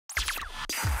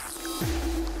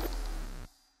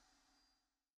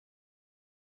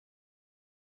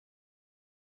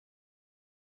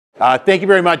Thank you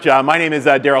very much. My name is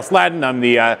Darryl Sladden. I'm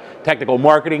the technical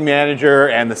marketing manager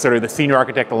and the senior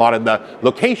architect of a lot of the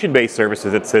location-based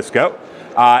services at Cisco.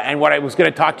 And what I was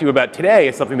going to talk to you about today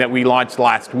is something that we launched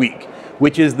last week,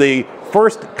 which is the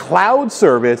first cloud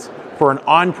service for an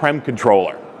on-prem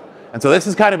controller. And so this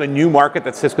is kind of a new market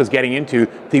that Cisco's getting into,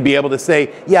 to be able to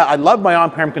say, yeah, I love my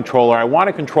on-prem controller, I want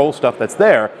to control stuff that's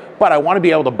there, but I want to be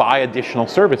able to buy additional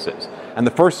services. And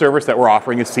the first service that we're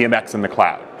offering is CMX in the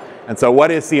cloud. And so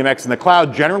what is CMX in the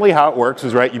cloud? Generally how it works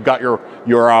is, right, you've got your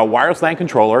wireless LAN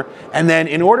controller, and then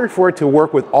in order for it to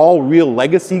work with all real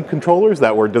legacy controllers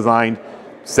that were designed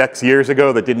 6 years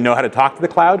ago that didn't know how to talk to the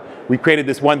cloud, we created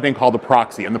this one thing called the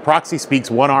proxy. And the proxy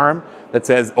speaks one arm that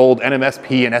says old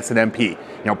NMSP and SNMP, you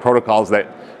know, protocols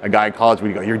that a guy in college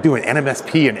would go, you're doing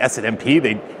NMSP and SNMP?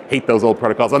 They'd hate those old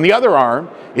protocols. On the other arm,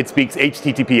 it speaks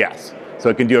HTTPS. So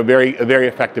it can do a very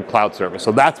effective cloud service.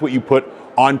 So that's what you put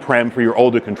on-prem for your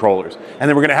older controllers. And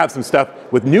then we're going to have some stuff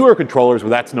with newer controllers where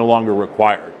that's no longer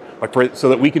required. But so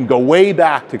that we can go way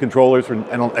back to controllers and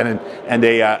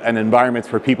environments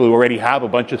for people who already have a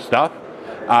bunch of stuff,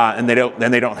 and they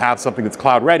don't have something that's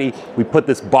cloud ready, we put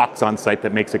this box on site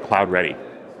that makes it cloud ready.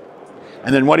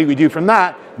 And then what do we do from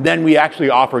that? Then we actually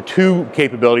offer two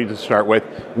capabilities to start with.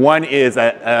 One is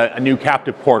a new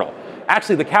captive portal.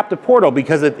 Actually, the captive portal,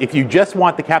 because if you just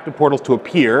want the captive portals to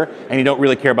appear and you don't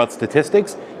really care about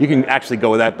statistics, you can actually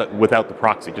go without the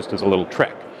proxy, just as a little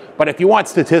trick. But if you want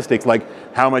statistics, like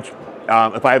how much,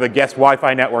 if I have a guest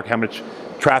Wi-Fi network, how much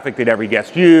traffic did every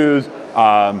guest use,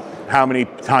 how many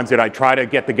times did I try to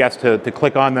get the guest to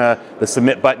click on the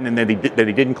submit button and then they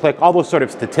didn't click, all those sort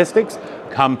of statistics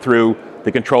come through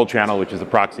the control channel, which is the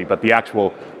proxy, but the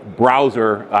actual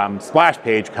browser splash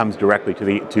page comes directly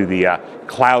to the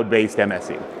cloud-based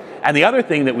MSE. And the other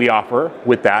thing that we offer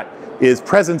with that is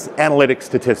presence analytics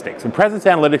statistics. And presence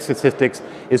analytics statistics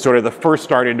is sort of the first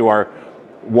start into our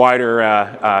wider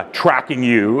tracking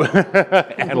you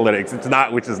analytics.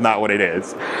 Which is not what it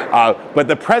is. But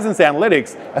the presence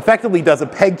analytics effectively does a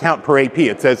peg count per AP.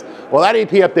 It says, well, that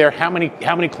AP up there, how many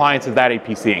clients is that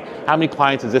AP seeing? How many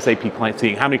clients is this AP client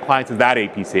seeing? How many clients is that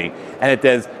AP seeing? And it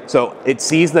does, so it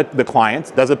sees the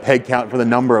clients, does a peg count for the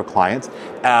number of clients.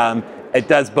 It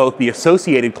does both the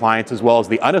associated clients as well as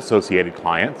the unassociated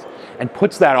clients, and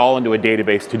puts that all into a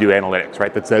database to do analytics,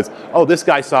 right? That says, oh, this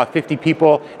guy saw 50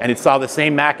 people and it saw the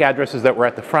same MAC addresses that were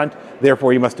at the front,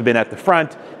 therefore you must have been at the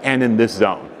front and in this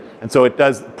zone. And so it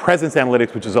does presence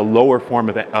analytics, which is a lower form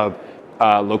of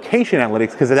location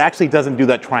analytics, because it actually doesn't do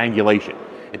that triangulation.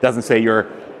 It doesn't say you're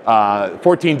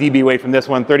 14 dB away from this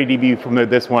one, 30 dB from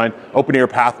this one, open ear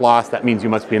path loss, that means you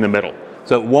must be in the middle.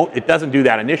 So it doesn't do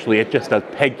that initially, it just does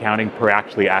peg counting per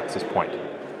actually access point.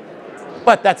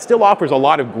 But that still offers a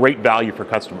lot of great value for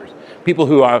customers. People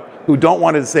who don't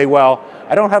want to say, well,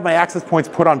 I don't have my access points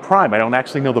put on prime. I don't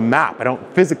actually know the map. I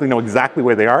don't physically know exactly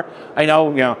where they are. I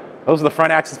know, those are the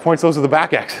front access points, those are the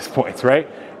back access points, right?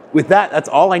 With that, that's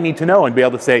all I need to know and be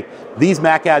able to say, these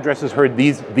MAC addresses heard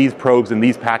these probes and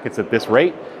these packets at this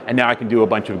rate, and now I can do a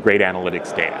bunch of great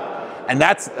analytics data. And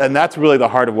that's really the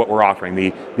heart of what we're offering,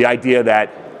 the idea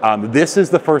that this is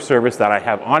the first service that I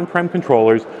have on-prem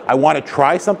controllers. I want to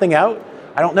try something out.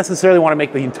 I don't necessarily want to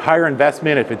make the entire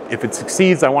investment. If it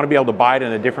succeeds, I want to be able to buy it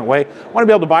in a different way. I want to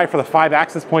be able to buy it for the 5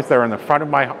 access points that are in the front of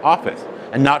my office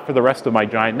and not for the rest of my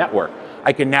giant network.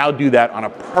 I can now do that on a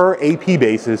per AP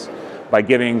basis by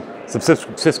giving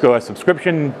Cisco a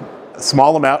subscription, a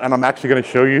small amount, and I'm actually going to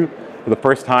show you for the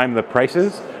first time the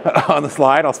prices on the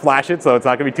slide. I'll splash it, so it's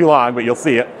not going to be too long, but you'll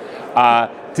see it,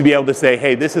 to be able to say,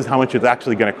 hey, this is how much it's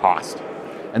actually going to cost.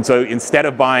 And so instead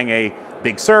of buying a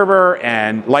big server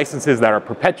and licenses that are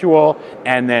perpetual,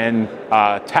 and then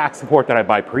tax support that I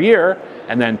buy per year,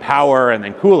 and then power and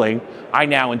then cooling, I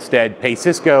now instead pay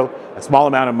Cisco a small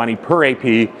amount of money per AP,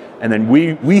 and then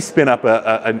we spin up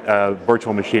a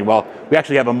virtual machine. Well, we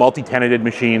actually have a multi-tenanted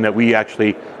machine that we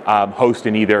actually host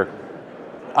in either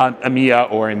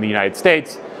EMEA or in the United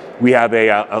States. We have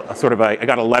I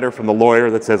got a letter from the lawyer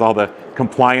that says all the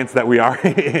compliance that we are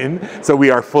in. So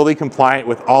we are fully compliant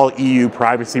with all EU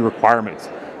privacy requirements.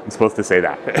 I'm supposed to say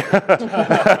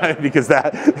that. Because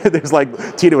there's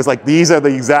like, Tina was like, these are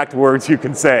the exact words you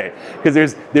can say.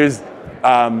 Because there's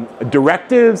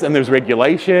directives and there's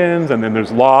regulations and then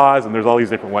there's laws and there's all these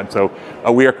different ones. So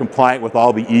we are compliant with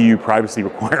all the EU privacy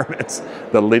requirements,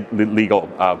 the legal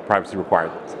privacy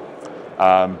requirements.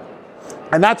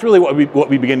 And that's really what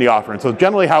we begin to offer. And so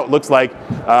generally how it looks like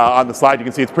on the slide, you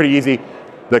can see it's pretty easy.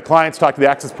 The clients talk to the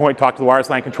access point, talk to the wireless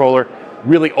LAN controller.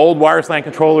 Really old wireless LAN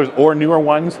controllers or newer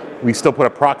ones, we still put a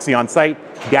proxy on site,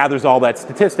 gathers all that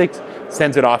statistics,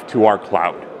 sends it off to our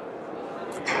cloud.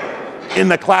 In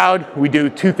the cloud, we do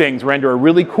two things: render a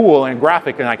really cool and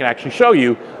graphic, and I can actually show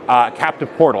you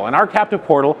captive portal. And our captive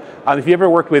portal, if you ever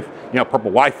worked with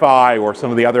Purple Wi-Fi or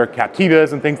some of the other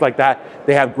Captivas and things like that,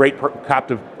 they have great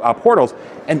captive portals.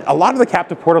 And a lot of the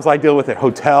captive portals I deal with at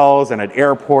hotels and at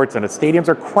airports and at stadiums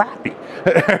are crappy,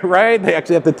 right? They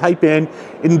actually have to type in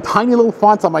tiny little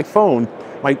fonts on my phone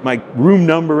my room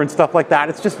number and stuff like that.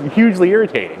 It's just hugely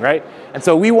irritating, right? And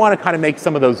so we want to kind of make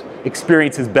some of those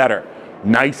experiences better.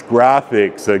 Nice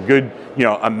graphics, a good,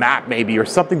 a map maybe, or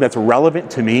something that's relevant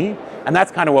to me. And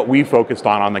that's kind of what we focused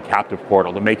on the captive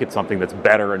portal, to make it something that's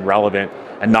better and relevant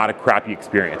and not a crappy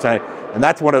experience. And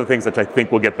that's one of the things that I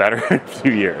think will get better in a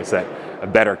few years, a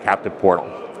better captive portal.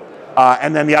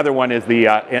 And then the other one is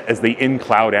the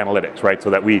in-cloud analytics, right?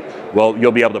 So that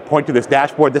you'll be able to point to this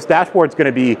dashboard. This dashboard is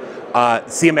going to be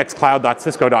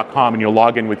cmxcloud.cisco.com, and you'll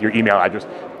log in with your email address,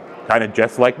 kind of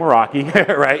just like Meraki,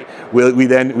 right? We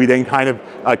then kind of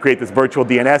create this virtual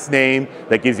DNS name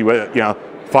that gives you a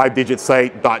 5-digit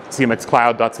site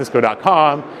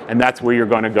 .cmxcloud.cisco.com, and that's where you're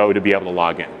going to go to be able to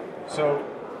log in. So,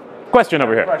 question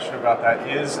over here. Question about that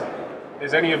is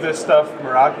any of this stuff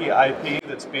Meraki IP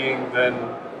that's being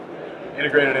then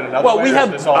integrated in another way? We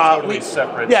have this all totally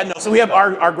separate. Yeah, no. So we have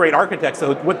our great architects.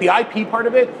 So what the IP part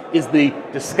of it is the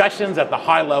discussions at the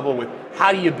high level with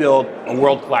how do you build a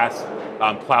world-class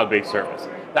cloud-based service.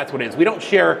 That's what it is. We don't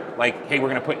share like, hey, we're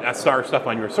going to put SR stuff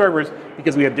on your servers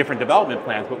because we have different development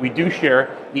plans, but we do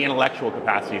share the intellectual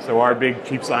capacity. So our big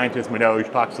chief scientist,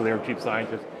 Manoj, talks to their chief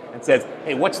scientist and says,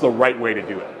 hey, what's the right way to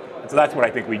do it? And so that's what I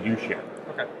think we do share.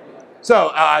 Okay.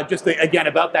 So again,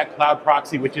 about that cloud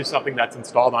proxy, which is something that's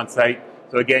installed on site.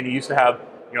 So again, you used to have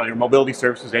your mobility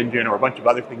services engine or a bunch of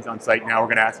other things on site. Now we're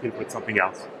going to ask you to put something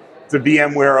else. It's a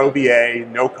VMware OVA,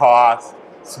 no cost,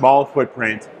 small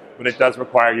footprint, but it does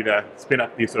require you to spin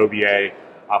up this OVA,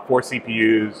 4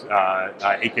 CPUs,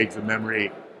 8 gigs of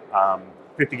memory,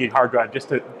 50 gig hard drive, just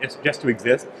to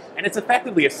exist. And it's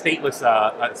effectively a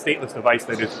stateless device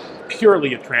that is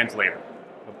purely a translator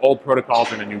of old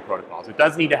protocols into new protocols. It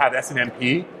does need to have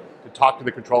SNMP to talk to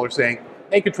the controller saying,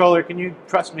 hey controller, can you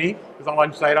trust me? Because I'm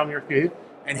on site on your feed.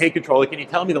 And hey controller, can you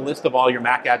tell me the list of all your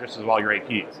MAC addresses of all your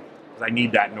APs? Because I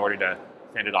need that in order to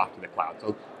send it off to the cloud.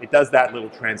 So it does that little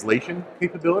translation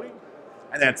capability,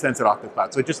 and then it sends it off to the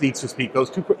cloud. So it just needs to speak those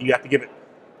two. You have to give it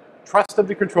trust of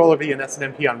the controller via an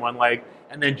SNMP on one leg,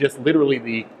 and then just literally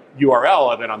the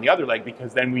URL of it on the other leg,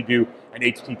 because then we do an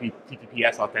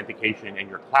HTTPS authentication, and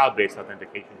your cloud-based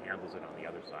authentication handles it on the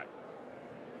other side.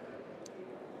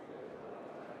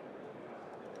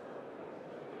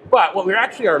 But what we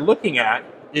actually are looking at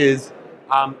is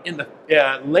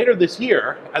later this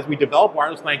year, as we develop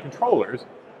wireless LAN controllers,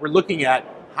 we're looking at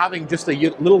having just a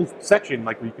little section,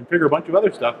 like where you configure a bunch of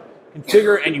other stuff,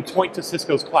 configure and you point to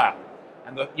Cisco's cloud.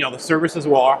 And the services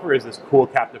we'll offer is this cool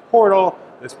captive portal,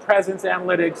 this presence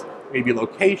analytics, maybe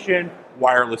location,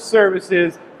 wireless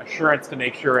services, assurance to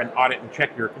make sure and audit and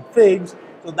check your configs.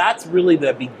 So that's really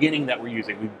the beginning that we're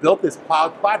using. We've built this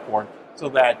cloud platform so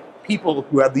that people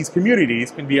who have these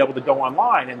communities can be able to go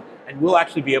online, and we'll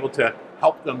actually be able to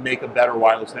help them make a better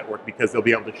wireless network, because they'll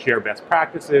be able to share best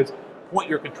practices, point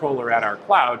your controller at our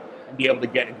cloud, and be able to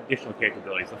get additional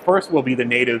capabilities. The first will be the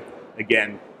native,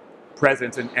 again,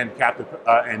 presence and captive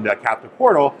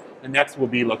portal. The next will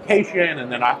be location,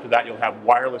 and then after that you'll have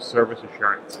wireless service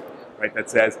assurance, right? That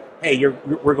says, hey,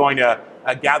 we're going to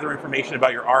gather information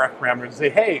about your RF parameters and say,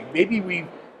 hey,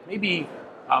 maybe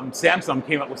Samsung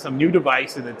came up with some new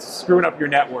device and it's screwing up your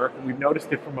network, and we've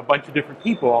noticed it from a bunch of different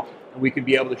people, and we can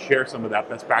be able to share some of that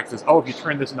best practices. Oh, if you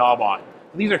turn this knob on.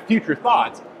 So these are future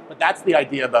thoughts, but that's the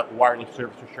idea about wireless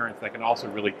service assurance that can also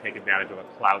really take advantage of a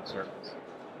cloud service,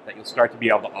 that you'll start to be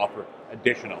able to offer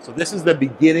additional. So this is the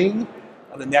beginning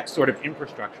of the next sort of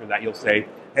infrastructure that you'll say,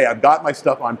 hey, I've got my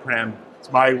stuff on-prem,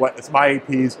 it's my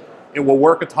APs, it will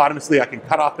work autonomously, I can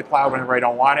cut off the cloud whenever I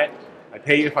don't want it, I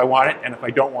pay if I want it, and if I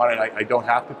don't want it, I don't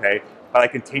have to pay, but I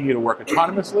continue to work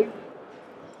autonomously.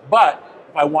 But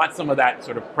if I want some of that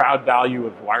sort of proud value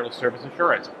of wireless service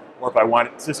assurance, or if I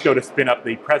want Cisco to spin up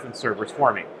the presence servers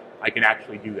for me, I can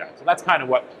actually do that. So that's kind of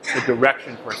what the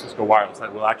direction for Cisco Wireless,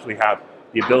 that will actually have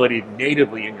the ability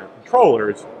natively in your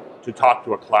controllers to talk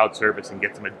to a cloud service and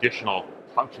get some additional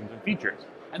functions and features.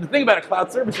 And the thing about a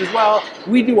cloud service is, well,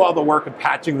 we do all the work of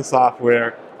patching the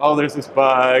software. Oh, there's this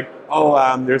bug.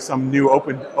 Oh, there's some new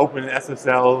open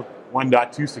SSL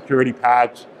 1.2 security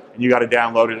patch, and you got to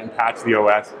download it and patch the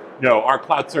OS. No, our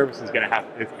cloud service is going to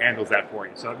it handles that for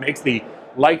you. So it makes the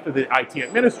life of the IT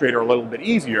administrator a little bit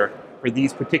easier for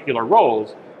these particular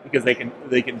roles, because they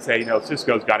can say,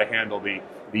 Cisco's got to handle the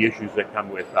issues that come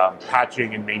with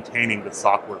patching and maintaining the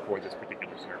software for this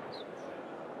particular service.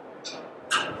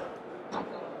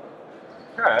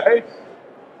 Okay.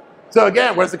 So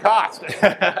again, what does it cost?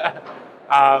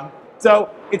 So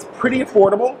it's pretty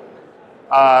affordable.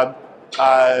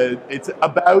 It's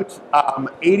about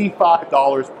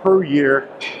 $85 per year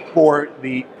for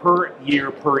the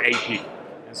per AP.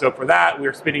 And so for that,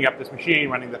 we're spinning up this machine,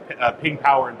 running the ping,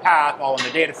 power, and path all in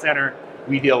the data center.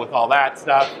 We deal with all that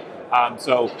stuff.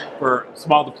 So for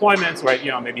small deployments, right,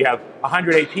 maybe you have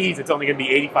 100 APs, it's only going to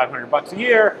be $8,500 a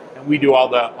year, and we do all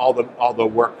the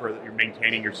work for you're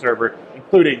maintaining your server,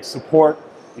 including support.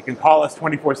 You can call us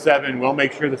 24/7. We'll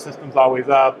make sure the system's always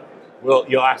up. You'll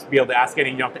be able to ask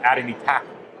any. You don't have to add any TAC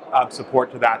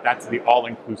support to that. That's the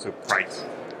all-inclusive price.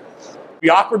 We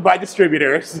offered by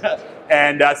distributors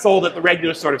and sold at the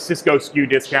regular sort of Cisco SKU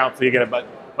discount, so you get a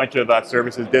bunch of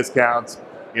services discounts,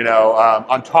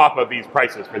 on top of these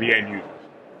prices for the end users.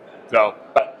 So,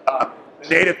 but the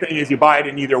native thing is you buy it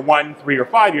in either 1, 3, or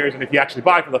 5 years, and if you actually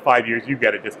buy for the 5 years, you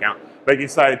get a discount. But if you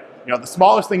decide, the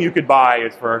smallest thing you could buy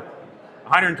is for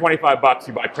 $125.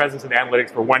 You buy presence and analytics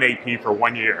for 1 AP for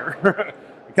 1 year.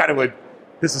 It kind of would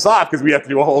piss us off because we have to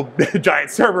do a whole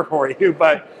giant server for you.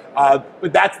 But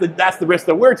that's the risk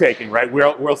that we're taking, right?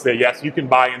 We'll say yes, you can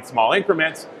buy in small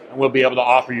increments, and we'll be able to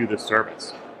offer you this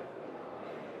service.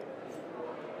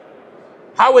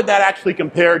 How would that actually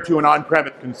compare to an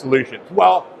on-premise solution?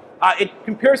 Well, it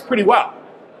compares pretty well.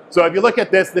 So if you look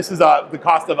at this is the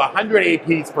cost of 100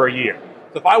 APs per year.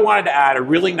 So if I wanted to add a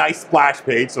really nice splash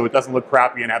page so it doesn't look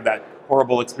crappy and have that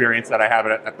horrible experience that I have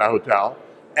at the hotel,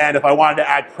 and if I wanted to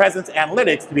add presence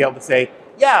analytics to be able to say,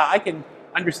 yeah, I can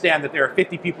understand that there are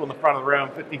 50 people in the front of the room,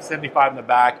 50, 75 in the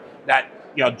back, that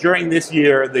during this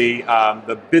year, the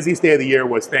busiest day of the year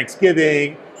was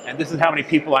Thanksgiving, and this is how many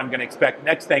people I'm going to expect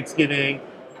next Thanksgiving,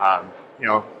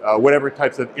 whatever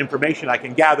types of information I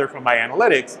can gather from my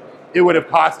analytics, it would have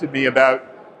costed me about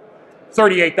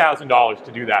 $38,000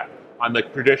 to do that on the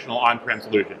traditional on-prem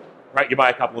solution, right? You buy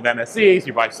a couple of MSCs,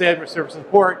 you buy service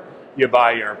support, you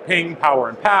buy your ping, power,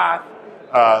 and path,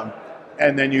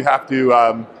 and then you have to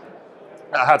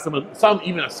have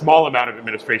even a small amount of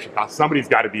administration costs. Somebody's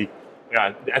got to be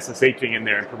SSHing in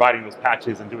there and providing those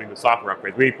patches and doing the software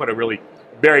upgrades. We put a really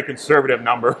very conservative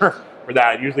number for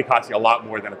that. It usually costs you a lot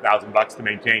more than $1,000 to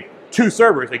maintain 2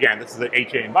 servers. Again, this is an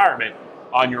HA environment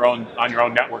on your own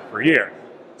network per year.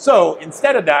 So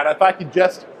instead of that, if I could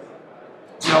just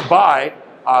buy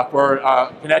for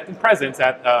Connect and Presence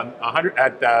at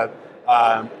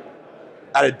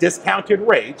a discounted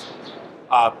rate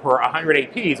per 100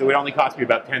 APs, it would only cost me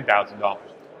about $10,000.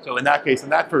 So in that case,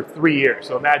 and that for 3 years.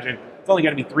 So imagine it's only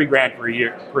going to be $3,000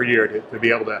 per year to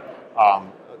be able to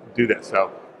do this.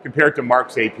 So compared to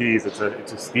Mark's APs, it's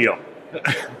a steal.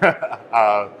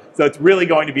 So it's really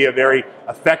going to be a very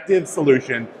effective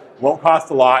solution. Won't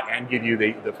cost a lot and give you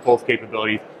the full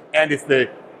capabilities. And it's the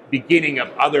beginning of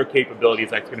other capabilities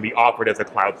that's going to be offered as a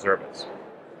cloud service.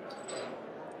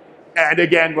 And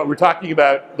again, what we're talking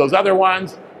about, those other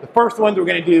ones, the first ones we're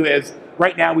going to do is,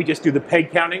 right now we just do the peg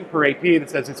counting per AP that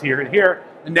says it's here and here.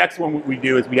 The next one what we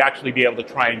do is we actually be able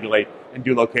to triangulate and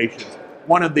do locations.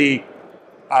 One of the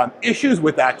issues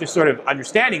with that, just sort of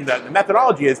understanding the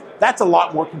methodology, is that's a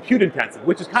lot more compute intensive,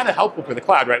 which is kind of helpful for the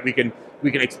cloud, right? We can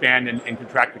expand and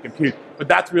contract the compute, but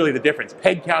that's really the difference.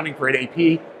 Peg counting for an AP,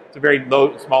 it's a very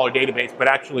smaller database, but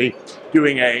actually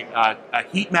doing a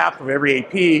heat map from every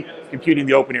AP, computing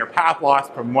the open air path loss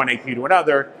from one AP to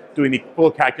another, doing the full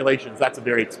calculations, that's a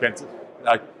very expensive,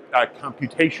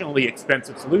 computationally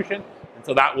expensive solution. And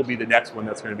so that will be the next one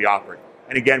that's going to be offered.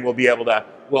 And again, we'll be able to,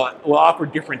 we'll offer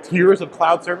different tiers of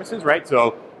cloud services, right?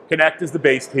 So Connect is the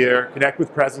base tier, Connect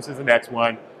with Presence is the next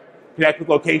one. Connect with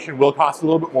Location will cost a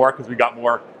little bit more because we got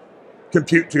more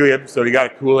compute to give, so you got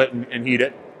to cool it and heat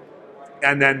it.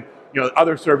 And then,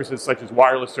 other services such as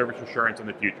wireless service assurance in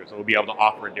the future. So we'll be able to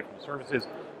offer different services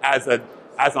as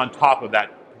on top of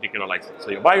that particular license. So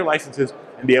you'll buy your licenses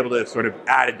and be able to sort of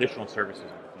add additional services in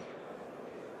the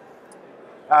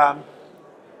future.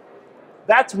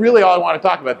 That's really all I want to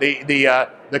talk about.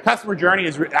 The customer journey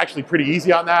is actually pretty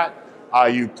easy on that.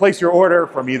 You place your order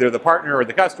from either the partner or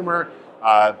the customer.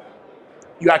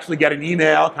 You actually get an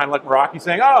email, kind of like Meraki,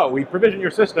 saying, oh, we provisioned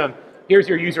your system. Here's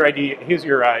your user ID. Here's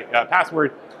your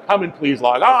password. Come and please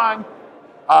log on.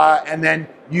 And then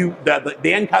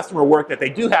the end customer work that they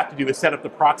do have to do is set up the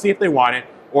proxy if they want it,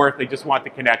 or if they just want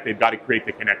to connect, they've got to create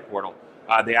the Connect portal.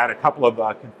 They add a couple of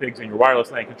configs in your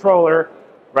wireless LAN controller.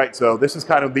 Right, so this is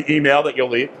kind of the email that you'll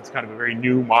leave. It's kind of a very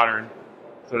new, modern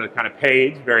sort of kind of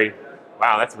page. Very,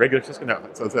 wow, that's regular Cisco. No,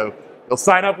 so you'll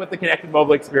sign up with the Connected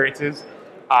Mobile Experiences,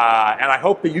 and I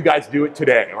hope that you guys do it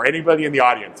today, or anybody in the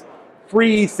audience.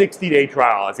 Free 60-day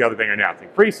trial, that's the other thing I'm announcing.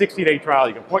 Free 60-day trial,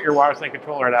 you can put your wireless LAN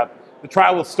controller up, The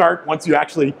trial will start once you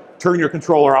actually turn your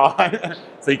controller on.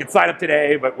 So you can sign up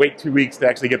today, but wait 2 weeks to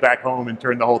actually get back home and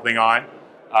turn the whole thing on.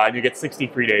 And you get 60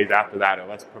 free days after that of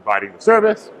us providing the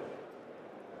service.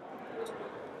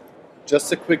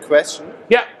 Just a quick question.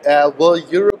 Yeah. Will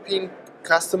European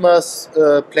customers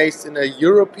placed in a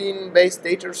European-based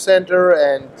data center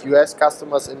and US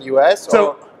customers in US?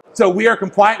 So we are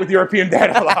compliant with European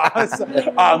data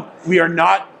laws. We are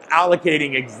not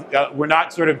allocating, we're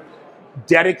not sort of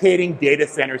dedicating data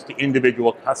centers to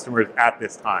individual customers at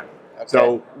this time. Okay.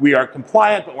 So we are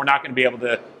compliant, but we're not going to be able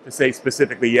to say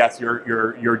specifically, yes,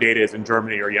 your data is in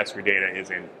Germany, or yes, your data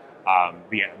is in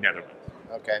the Netherlands.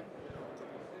 Okay.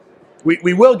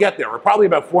 We will get there. We're probably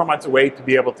about 4 months away to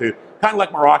be able to, kind of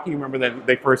like Meraki. Remember that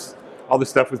they first, all this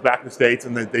stuff was back in the States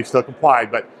and they still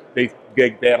complied, but they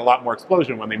had a lot more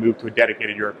explosion when they moved to a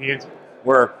dedicated Europeans.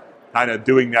 We're kind of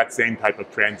doing that same type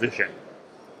of transition.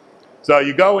 So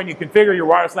you go and you configure your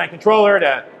wireless LAN controller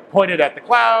to point it at the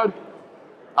cloud,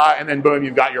 and then boom,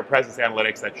 you've got your presence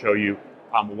analytics that show you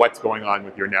what's going on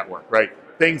with your network, right?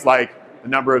 Things like the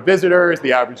number of visitors,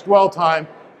 the average dwell time,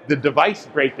 the device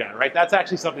breakdown, right? That's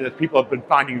actually something that people have been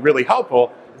finding really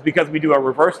helpful, is because we do a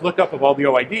reverse lookup of all the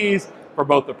OIDs for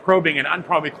both the probing and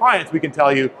unprobing clients. We can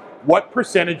tell you what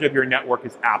percentage of your network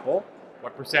is Apple,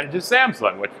 what percentage is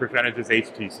Samsung, what percentage is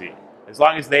HTC. As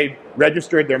long as they've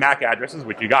registered their MAC addresses,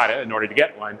 which you got it in order to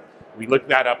get one, we look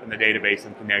that up in the database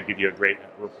and can now give you a great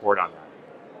report on that.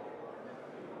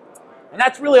 And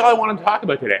that's really all I wanted to talk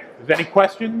about today. If there's any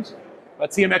questions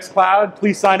about CMX Cloud,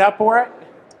 please sign up for it.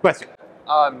 Question?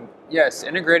 Yes,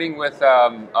 integrating with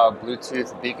a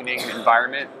Bluetooth beaconing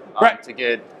environment right. to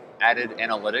get added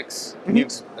analytics. Can you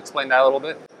explain that a little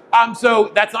bit? So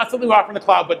that's not something we offer in the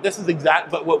cloud, but this is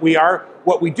but what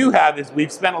we do have is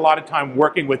we've spent a lot of time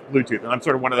working with Bluetooth, and I'm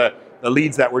sort of one of the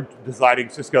leads that we're designing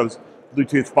Cisco's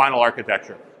Bluetooth final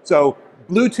architecture. So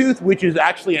Bluetooth, which is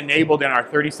actually enabled in our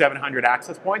 3700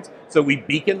 access points, so we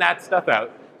beacon that stuff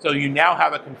out, so you now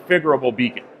have a configurable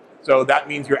beacon. So that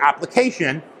means your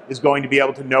application is going to be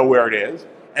able to know where it is,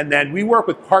 and then we work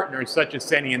with partners such as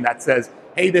Senian that says,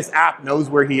 hey, this app knows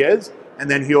where he is, and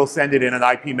then he'll send it in an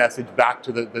IP message back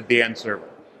to the DAN server.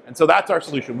 And so that's our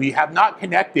solution. We have not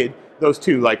connected those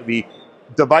two, like the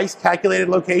device calculated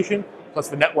location plus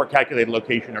the network calculated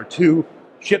location are two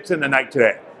ships in the night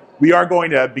today. We are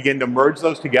going to begin to merge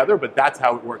those together, but that's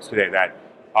how it works today. That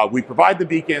we provide the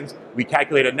beacons, we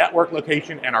calculate a network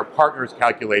location, and our partners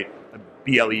calculate a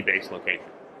BLE-based location.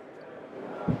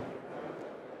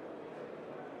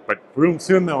 But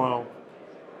soon they'll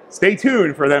stay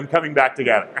tuned for them coming back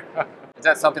together. Is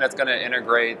that something that's going to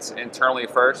integrate internally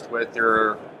first with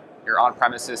your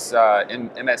on-premises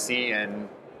MSC and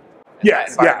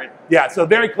yes, yeah. So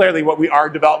very clearly, our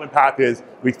development path is: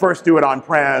 we first do it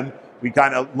on-prem, we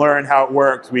kind of learn how it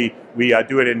works, we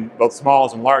do it in both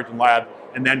smalls and large and lab,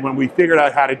 and then when we figured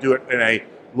out how to do it in a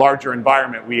larger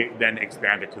environment, we then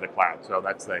expand it to the cloud. So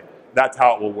that's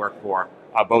how it will work for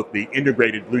both the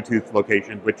integrated Bluetooth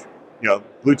locations, which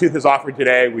Bluetooth is offered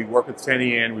today. We work with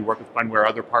Senian, we work with Funware,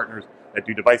 other partners that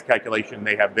do device calculation.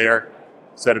 They have their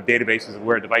set of databases of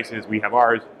where a device is. We have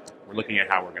ours. We're looking at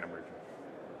how we're going to merge them.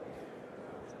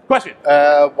 Question?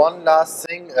 One last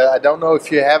thing. I don't know if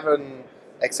you have an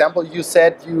example. You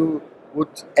said you would,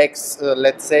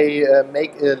 let's say,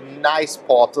 make a nice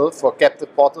portal for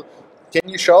captive portal. Can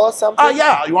you show us something?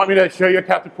 Yeah. You want me to show you a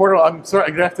captive portal? I'm sorry.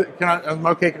 I'm going to have to. I'm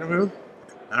okay. Can I move?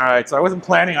 All right. So I wasn't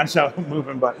planning on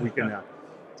moving, but we can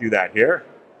do that here.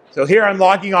 So here I'm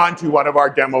logging on to one of our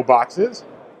demo boxes.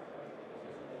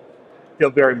 Feel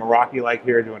very Meraki-like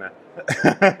here doing it.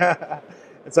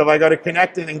 And so if I go to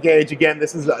connect and engage, again,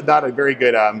 this is not a very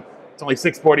good, it's only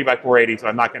 640 by 480, so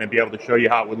I'm not going to be able to show you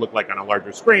how it would look like on a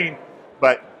larger screen.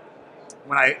 But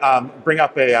when I bring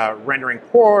up a rendering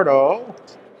portal,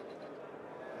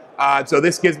 so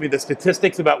this gives me the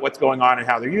statistics about what's going on and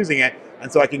how they're using it. And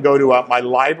so I can go to my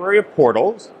library of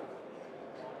portals,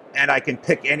 and I can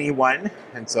pick any one.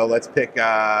 And so let's pick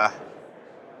the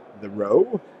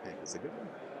row. I think that's a good one.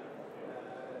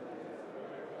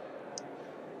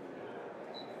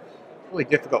 Really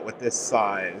difficult with this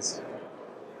size.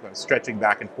 I'm stretching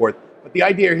back and forth. But the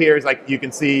idea here is, like you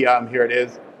can see, here it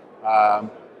is.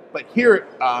 But here,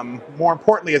 more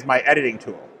importantly, is my editing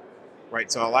tool,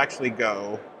 right? So I'll actually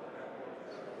go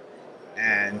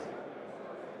and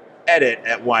edit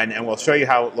at one, and we'll show you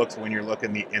how it looks when you're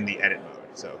looking in the edit mode.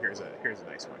 So here's a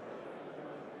nice one.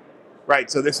 Right,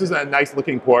 so this is a nice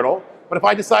looking portal. But if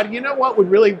I decided, you know what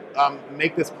would really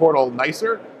make this portal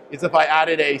nicer is if I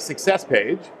added a success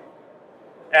page.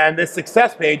 And this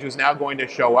success page is now going to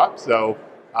show up. So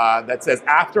that says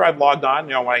after I've logged on,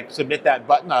 when I submit that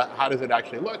button, how does it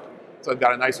actually look? So I've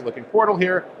got a nicer looking portal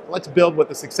here. Let's build what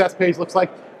the success page looks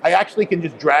like. I actually can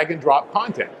just drag and drop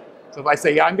content. So if I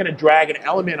say, yeah, I'm going to drag an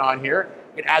element on here,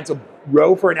 it adds a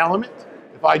row for an element.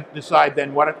 If I decide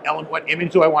then what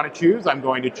image do I want to choose, I'm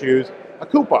going to choose a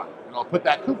coupon, and I'll put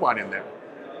that coupon in there.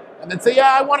 And then say,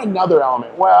 yeah, I want another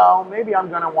element. Well, maybe I'm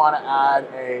going to want to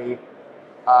add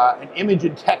an image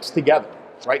and text together,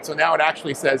 right? So now it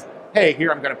actually says, hey,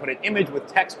 here I'm going to put an image with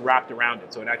text wrapped around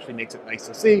it. So it actually makes it nice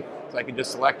to see. So I can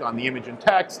just select on the image and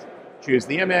text, choose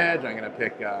the image. I'm going to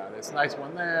pick this nice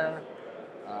one there,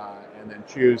 and then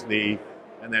choose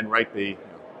and then write the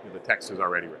text is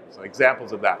already written. So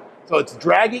examples of that. So it's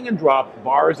dragging and drop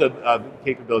bars of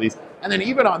capabilities. And then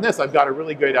even on this, I've got a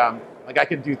really good, like I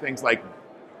can do things like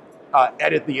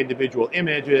edit the individual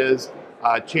images,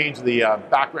 change the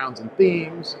backgrounds and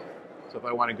themes. So if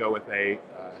I want to go with a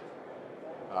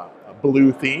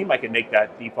blue theme, I can make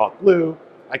that default blue.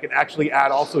 I can actually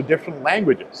add also different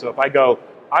languages. So if I go,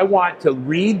 I want to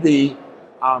read the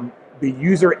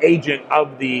user agent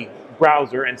of the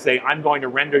browser and say, I'm going to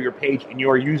render your page in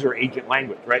your user agent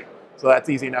language, right? So that's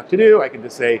easy enough to do. I can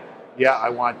just say, yeah, I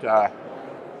want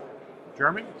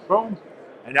German, boom.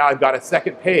 And now I've got a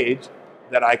second page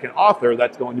that I can author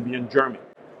that's going to be in German.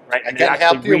 Right? And I can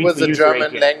help you with the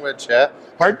German language, yeah?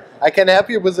 Pardon? I can help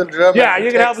you with the German Yeah,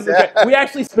 you can help us with that. We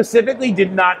actually specifically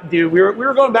did not do, we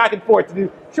were going back and forth to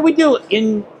do, should we do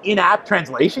in-app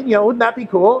translation? You know, wouldn't that be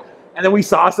cool? And then we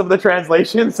saw some of the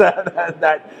translations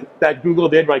that Google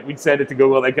did, like we'd send it to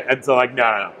Google, and so like,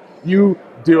 no. You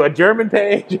do a German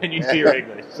page and you do your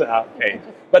English page.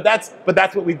 But that's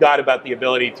what we've got about the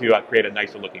ability to create a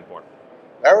nicer looking portal.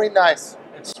 Very nice.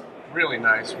 It's really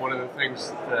nice. One of the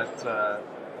things that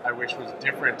I wish was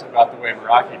different about the way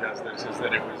Meraki does this is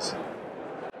that it was,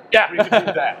 we could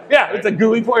do that. Yeah, right? It's a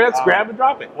GUI for it, grab and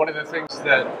drop it. One of the things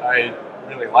that I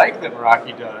really like that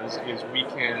Meraki does is we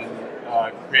can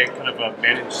create kind of a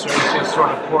managed services sort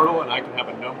of portal, and I can have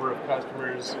a number of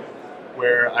customers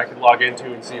where I can log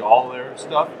into and see all their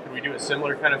stuff. Can we do a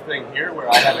similar kind of thing here where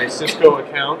I have a Cisco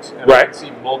account and I can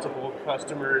see multiple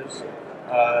customers'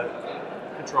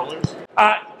 controllers?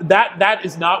 That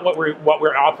is not what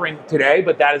we're offering today,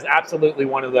 but that is absolutely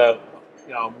one of the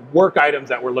work items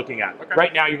that we're looking at. Okay.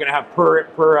 Right now, you're going to have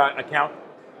per account,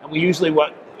 and we usually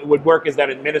what would work is that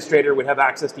administrator would have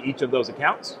access to each of those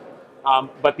accounts.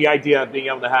 But the idea of being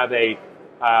able to have a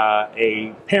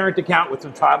parent account with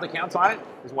some child accounts on it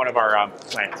is one of our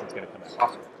plans that's going to come out.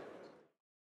 Awesome.